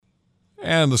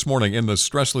And this morning in the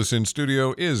Stressless In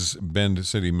studio is Bend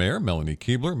City Mayor Melanie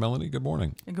Kebler. Melanie, good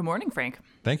morning. Good morning, Frank.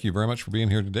 Thank you very much for being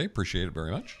here today. Appreciate it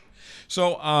very much.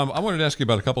 So I wanted to ask you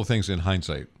about a couple of things in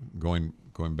hindsight, going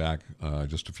back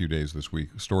just a few days this week,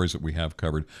 stories that we have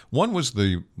covered. One was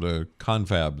the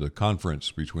confab, the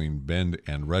conference between Bend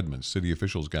and Redmond. City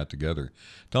officials got together.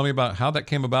 Tell me about how that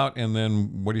came about, and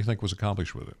then what do you think was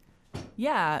accomplished with it?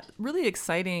 Yeah, really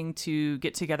exciting to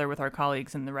get together with our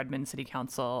colleagues in the Redmond City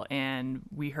Council. And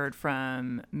we heard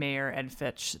from Mayor Ed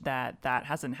Fitch that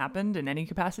hasn't happened in any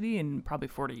capacity in probably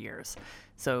 40 years.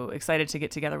 So excited to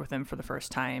get together with them for the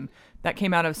first time. That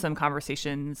came out of some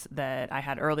conversations that I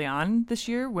had early on this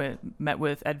year. Met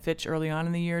with Ed Fitch early on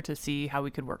in the year to see how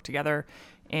we could work together.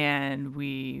 And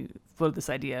we floated this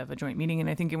idea of a joint meeting, and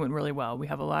I think it went really well. We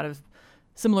have a lot of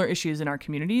similar issues in our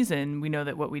communities, and we know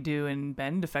that what we do in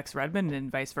Bend affects Redmond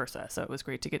and vice versa. So it was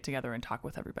great to get together and talk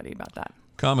with everybody about that.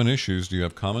 Common issues. Do you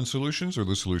have common solutions, or are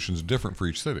the solutions different for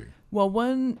each city? Well,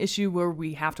 one issue where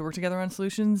we have to work together on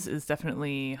solutions is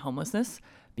definitely homelessness,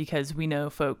 because we know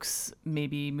folks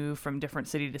maybe move from different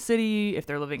city to city. If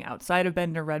they're living outside of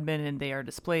Bend or Redmond and they are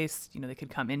displaced, they could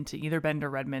come into either Bend or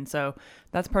Redmond. So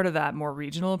that's part of that more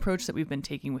regional approach that we've been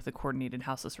taking with the Coordinated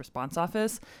Houseless Response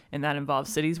Office. And that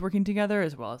involves cities working together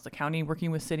as well as the county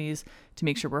working with cities to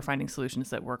make sure we're finding solutions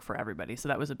that work for everybody. So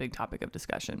that was a big topic of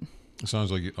discussion. It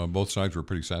sounds like both sides were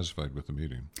pretty satisfied with the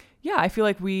meeting. Yeah, I feel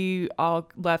like we all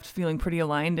left feeling pretty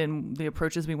aligned in the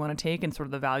approaches we want to take and sort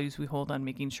of the values we hold on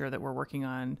making sure that we're working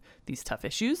on these tough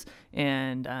issues.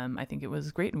 And I think it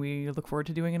was great, and we look forward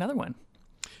to doing another one.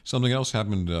 Something else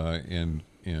happened in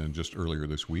just earlier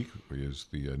this week is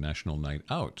the National Night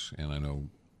Out. And I know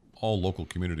all local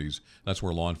communities, that's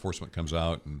where law enforcement comes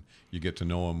out and you get to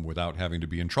know them without having to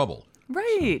be in trouble.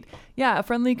 Right. Yeah, a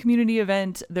friendly community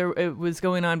event. It was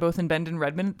going on both in Bend and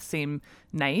Redmond at the same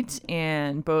night,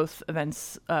 and both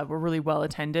events were really well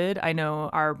attended. I know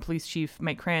our police chief,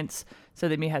 Mike Krantz, said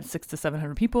they may have had 600 to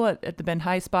 700 people at the Bend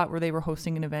High spot where they were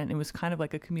hosting an event. It was kind of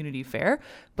like a community fair,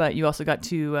 but you also got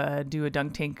to do a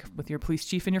dunk tank with your police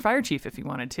chief and your fire chief if you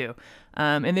wanted to.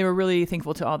 And they were really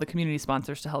thankful to all the community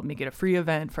sponsors to help make it a free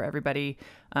event for everybody.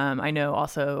 I know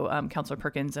also Councilor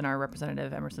Perkins and our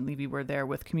representative Emerson Levy were there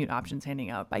with Commute Options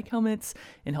handing out bike helmets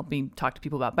and helping talk to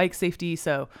people about bike safety.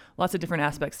 So lots of different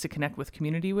aspects to connect with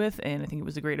community with. And I think it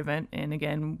was a great event. And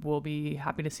again, we'll be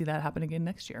happy to see that happen again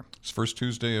next year. It's first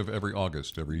Tuesday of every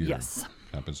August every year. Yes.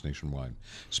 Happens nationwide.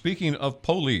 Speaking of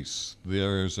police,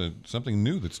 there's something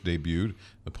new that's debuted,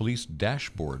 the police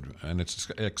dashboard, and it's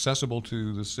accessible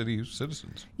to the city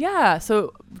citizens. Yeah,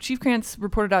 so Chief Krantz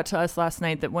reported out to us last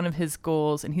night that one of his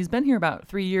goals, and he's been here about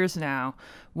 3 years now,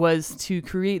 was to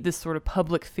create this sort of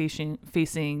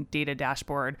public-facing data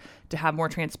dashboard to have more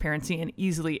transparency and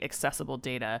easily accessible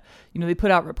data. They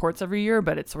put out reports every year,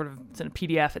 but it's in a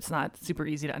PDF. It's not super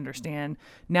easy to understand.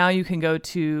 Now you can go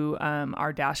to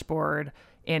our dashboard,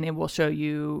 and it will show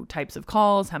you types of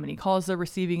calls, how many calls they're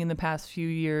receiving in the past few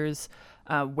years,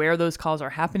 where those calls are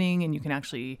happening, and you can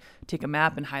actually take a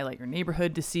map and highlight your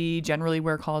neighborhood to see generally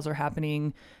where calls are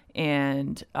happening,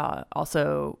 and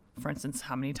also, for instance,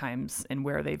 how many times and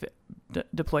where they've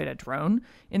deployed a drone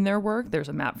in their work. There's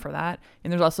a map for that.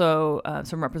 And there's also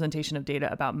some representation of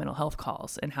data about mental health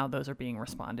calls and how those are being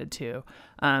responded to.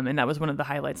 And that was one of the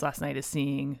highlights last night, is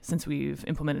seeing, since we've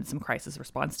implemented some crisis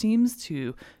response teams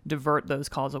to divert those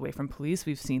calls away from police,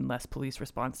 we've seen less police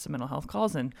response to mental health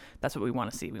calls. And that's what we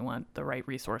want to see. We want the right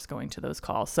resource going to those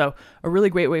calls. So a really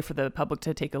great way for the public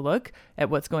to take a look at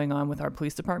what's going on with our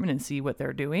police department and see what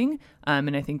they're doing.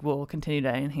 And I think we'll continue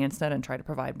to enhance that and try to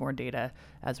provide more data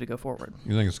as we go forward.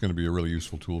 You think it's going to be a really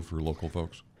useful tool for local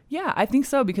folks? Yeah, I think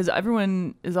so, because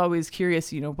everyone is always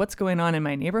curious, what's going on in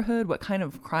my neighborhood? What kind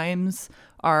of crimes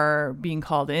are being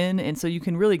called in? And so you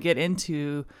can really get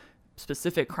into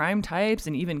specific crime types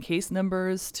and even case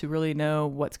numbers to really know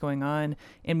what's going on.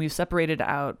 And we've separated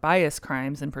out bias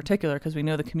crimes in particular, because we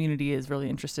know the community is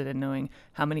really interested in knowing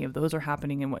how many of those are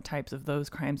happening and what types of those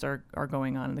crimes are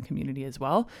going on in the community as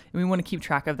well. And we want to keep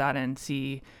track of that and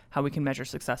see how we can measure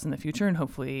success in the future, and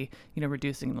hopefully,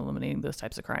 reducing and eliminating those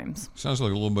types of crimes. Sounds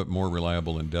like a little bit more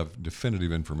reliable and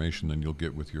definitive information than you'll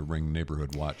get with your Ring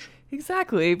Neighborhood Watch.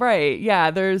 Exactly, right. Yeah,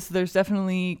 there's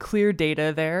definitely clear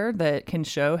data there that can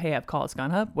show, hey, have calls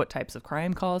gone up? What types of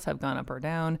crime calls have gone up or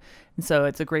down? And so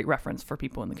it's a great reference for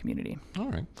people in the community.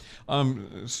 All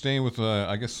right. Staying with,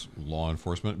 law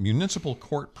enforcement, municipal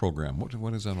court program.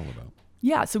 What is that all about?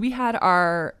 Yeah, so we had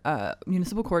our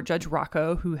municipal court Judge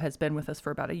Rocco, who has been with us for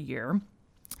about a year.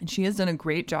 And she has done a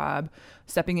great job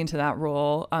stepping into that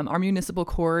role. Our municipal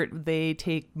court, they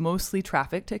take mostly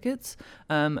traffic tickets,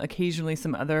 occasionally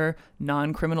some other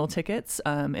non-criminal tickets,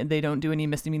 and they don't do any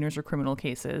misdemeanors or criminal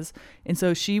cases. And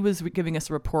so she was giving us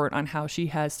a report on how she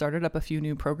has started up a few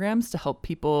new programs to help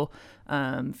people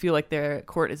feel like their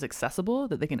court is accessible,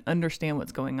 that they can understand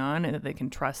what's going on, and that they can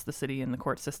trust the city and the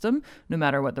court system, no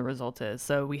matter what the result is.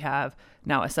 So we have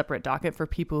now a separate docket for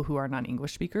people who are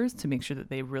non-English speakers to make sure that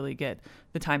they really get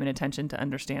the time and attention to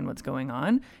understand what's going on.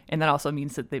 And that also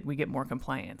means that we get more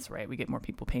compliance, right? We get more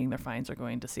people paying their fines or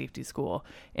going to safety school.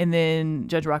 And then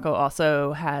Judge Rocco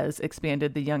also has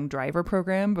expanded the young driver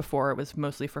program. Before it was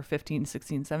mostly for 15,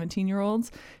 16,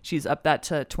 17-year-olds. She's upped that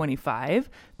to 25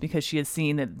 because she has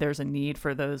seen that there's a need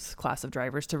for those class of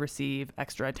drivers to receive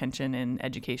extra attention and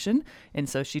education. And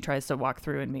so she tries to walk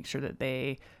through and make sure that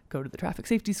they go to the traffic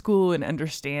safety school and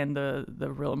understand the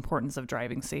real importance of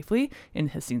driving safely, and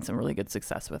has seen some really good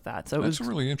success with that. So that's a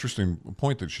really interesting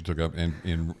point that she took up, and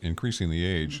in increasing the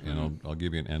age. And I'll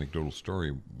give you an anecdotal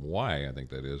story why I think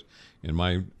that is. In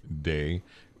my day,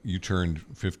 you turned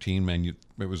 15, man,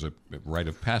 it was a rite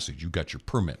of passage. You got your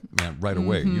permit, man, right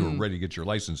away. You were ready to get your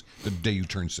license the day you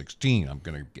turned 16. I'm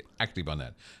going to get active on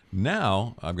that.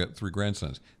 Now, I've got 3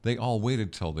 grandsons. They all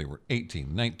waited till they were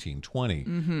 18, 19, 20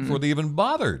 before they even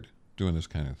bothered doing this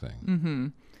kind of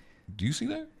thing. Do you see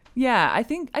that? Yeah, I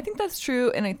think that's true.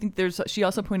 And I think she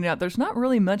also pointed out there's not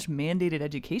really much mandated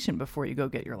education before you go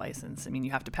get your license. I mean,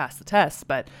 you have to pass the test,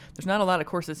 but there's not a lot of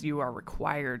courses you are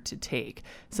required to take.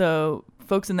 So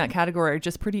folks in that category are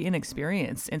just pretty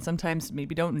inexperienced and sometimes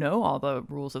maybe don't know all the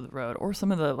rules of the road or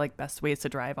some of the best ways to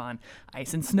drive on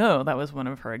ice and snow. That was one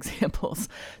of her examples.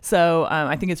 So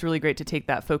I think it's really great to take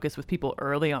that focus with people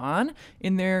early on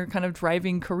in their kind of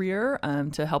driving career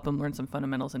to help them learn some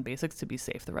fundamentals and basics to be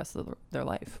safe the rest of their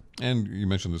life. And you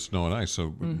mentioned the snow and ice,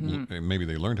 so maybe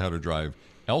they learned how to drive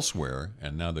elsewhere,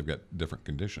 and now they've got different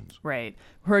conditions. Right.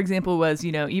 Her example was,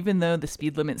 even though the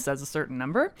speed limit says a certain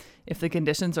number, if the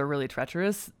conditions are really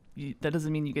treacherous, that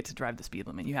doesn't mean you get to drive the speed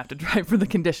limit. You have to drive for the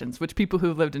conditions, which people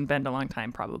who've lived in Bend a long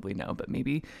time probably know, but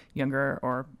maybe younger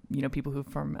or people who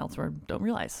from elsewhere don't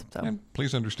realize. So, and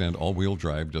please understand, all-wheel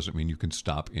drive doesn't mean you can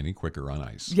stop any quicker on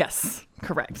ice. Yes,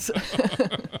 correct.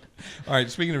 All right,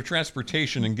 speaking of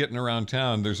transportation and getting around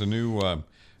town, there's a new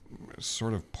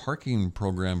sort of parking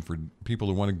program for people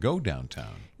who want to go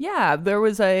downtown. Yeah, there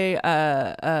was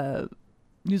a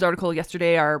news article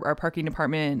yesterday. Our parking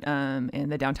department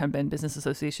and the Downtown Bend Business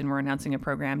Association were announcing a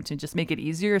program to just make it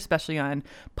easier, especially on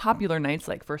popular nights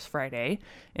like First Friday,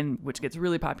 and which gets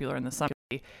really popular in the summer,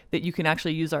 that you can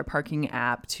actually use our parking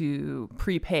app to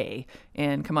prepay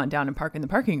and come on down and park in the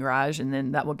parking garage, and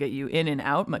then that will get you in and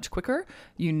out much quicker.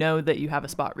 You know that you have a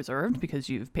spot reserved because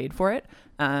you've paid for it,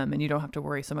 and you don't have to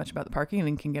worry so much about the parking, and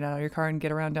then can get out of your car and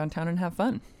get around downtown and have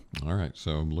fun. All right,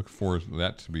 so look for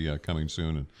that to be coming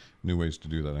soon, and new ways to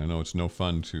do that. I know it's no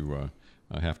fun to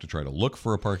have to try to look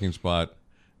for a parking spot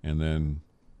and then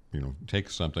take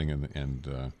something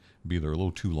and be there a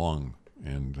little too long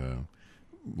and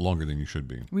longer than you should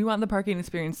be. We want the parking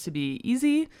experience to be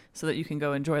easy so that you can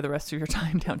go enjoy the rest of your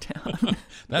time downtown.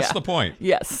 That's the point.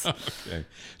 Yes. Okay.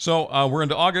 So we're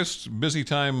into August, busy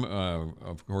time.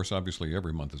 Of course, obviously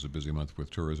every month is a busy month with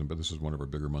tourism, but this is one of our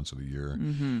bigger months of the year.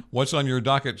 Mm-hmm. What's on your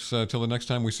docket till the next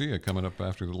time we see you coming up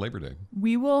after the Labor Day?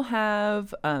 We will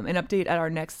have an update at our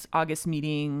next August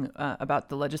meeting about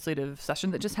the legislative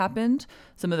session that just happened.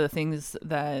 Some of the things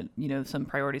that, some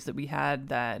priorities that we had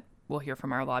that we'll hear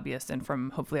from our lobbyists and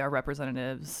from hopefully our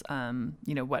representatives,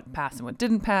 what passed and what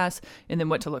didn't pass, and then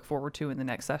what to look forward to in the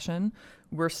next session.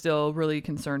 We're still really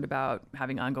concerned about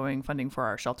having ongoing funding for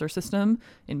our shelter system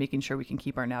and making sure we can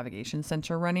keep our navigation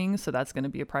center running. So that's going to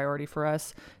be a priority for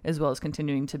us, as well as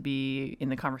continuing to be in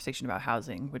the conversation about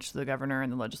housing, which the governor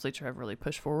and the legislature have really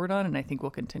pushed forward on, and I think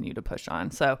we'll continue to push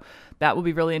on. So that will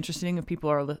be really interesting if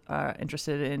people are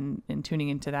interested in tuning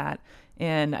into that.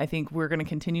 And I think we're going to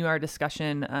continue our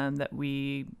discussion that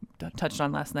we touched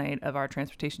on last night of our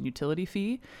transportation utility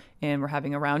fee. And we're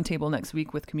having a roundtable next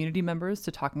week with community members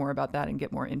to talk more about that and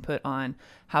get more input on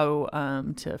how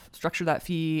to structure that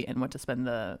fee and what to spend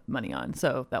the money on.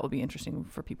 So that will be interesting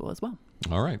for people as well.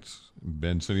 All right.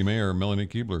 Bend City Mayor Melanie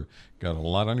Kebler, got a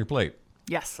lot on your plate.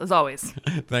 Yes, as always.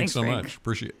 Thanks so Frank. Much.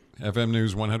 Appreciate it. FM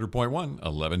News 100.1,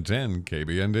 1110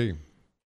 KBND.